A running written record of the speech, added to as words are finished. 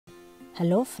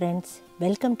Hello friends,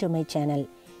 welcome to my channel.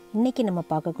 இன்றைக்கி நம்ம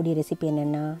பார்க்கக்கூடிய ரெசிபி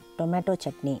என்னென்னா டொமேட்டோ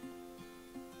சட்னி.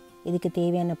 இதுக்கு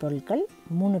தேவையான பொருட்கள்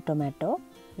 3 டொமேட்டோ,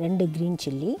 2 க்ரீன்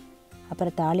சில்லி,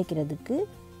 அப்புறம் தாளிக்கிறதுக்கு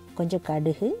கொஞ்சம்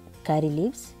கடுகு, கறி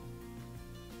லீவ்ஸ்,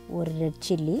 ஒரு ரெட்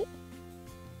சில்லி,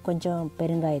 கொஞ்சம்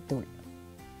பெருங்காயத்தூள்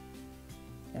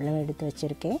எல்லாம் எடுத்து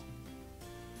வச்சுருக்கேன்.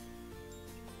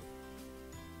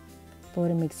 இப்போ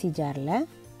ஒரு மிக்ஸி ஜாரில்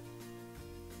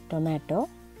டொமேட்டோ,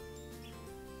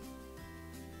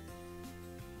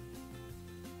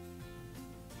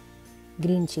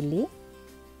 க்ரீன் சில்லி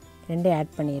 2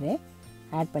 ஆட் பண்ணிடுறேன்.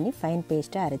 ஆட் பண்ணி ஃபைன்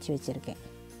பேஸ்ட்டாக அரைச்சி வச்சுருக்கேன்.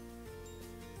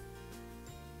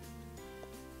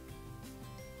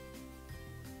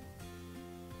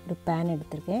 ஒரு பேன்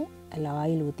எடுத்திருக்கேன். அதில்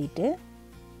ஆயில் ஊற்றிட்டு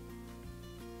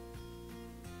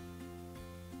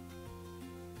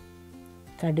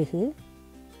கடுகு,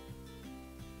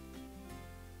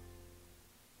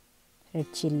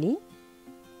 ரெட் சில்லி,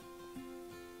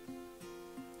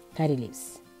 கறி லீவ்ஸ்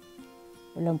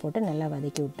எல்லாம் போட்டு நல்லா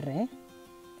வதக்கி விட்டுறேன்.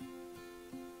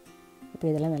 இப்போ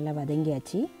இதெல்லாம் நல்லா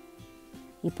வதங்கியாச்சு.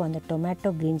 இப்போ அந்த டொமேட்டோ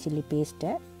க்ரீன் சில்லி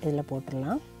பேஸ்ட்டை இதில்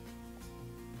போட்டுடலாம்.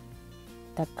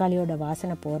 தக்காளியோட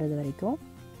வாசனை போகிறது வரைக்கும்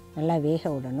நல்லா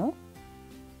வேக விடணும்.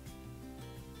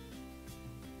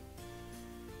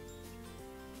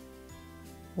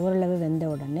 ஓரளவு வெந்த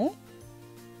உடனே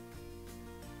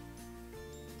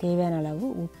தேவையான அளவு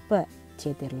உப்பை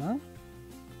சேர்த்திடலாம்.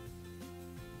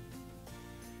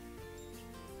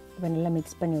 இப்போ நல்லா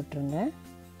மிக்ஸ் பண்ணி விட்டுருங்க.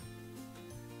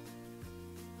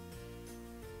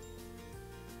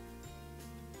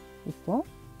 இப்போது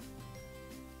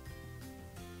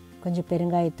கொஞ்சம்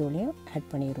பெருங்காயத்தூளையும்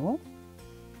ஆட் பண்ணிடுவோம்.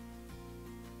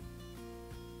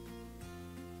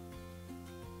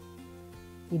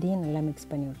 இதையும் நல்லா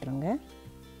மிக்ஸ் பண்ணி விட்டுருங்க.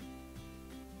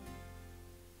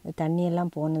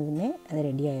 தண்ணியெல்லாம் போனதுமே அது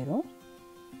ரெடி ஆயிரும்.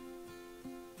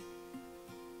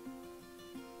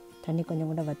 தண்ணி கொஞ்சம்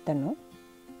கூட வற்றணும்.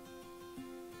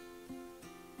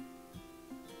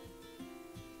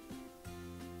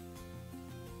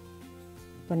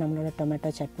 இப்போ நம்மளோட டொமேட்டோ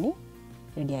சட்னி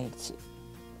ரெடி ஆயிடுச்சு.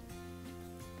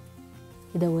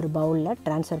 இதை ஒரு பவுலில்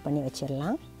ட்ரான்ஸ்ஃபர் பண்ணி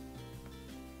வச்சிடலாம்.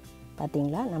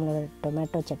 பார்த்திங்களா, நம்மளோட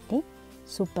டொமேட்டோ சட்னி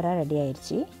சூப்பராக ரெடி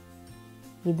ஆயிடுச்சு.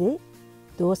 இது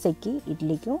தோசைக்கு,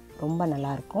 இட்லிக்கும் ரொம்ப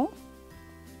நல்லாயிருக்கும்.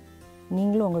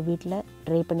 நீங்களும் உங்கள் வீட்டில்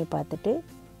ட்ரை பண்ணி பார்த்துட்டு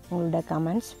உங்களோட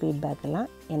கமெண்ட்ஸ்,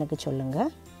 ஃபீட்பேக்கெல்லாம் எனக்கு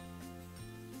சொல்லுங்கள்.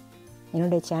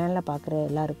 என்னுடைய சேனலை பார்க்குற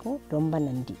எல்லாருக்கும் ரொம்ப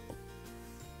நன்றி.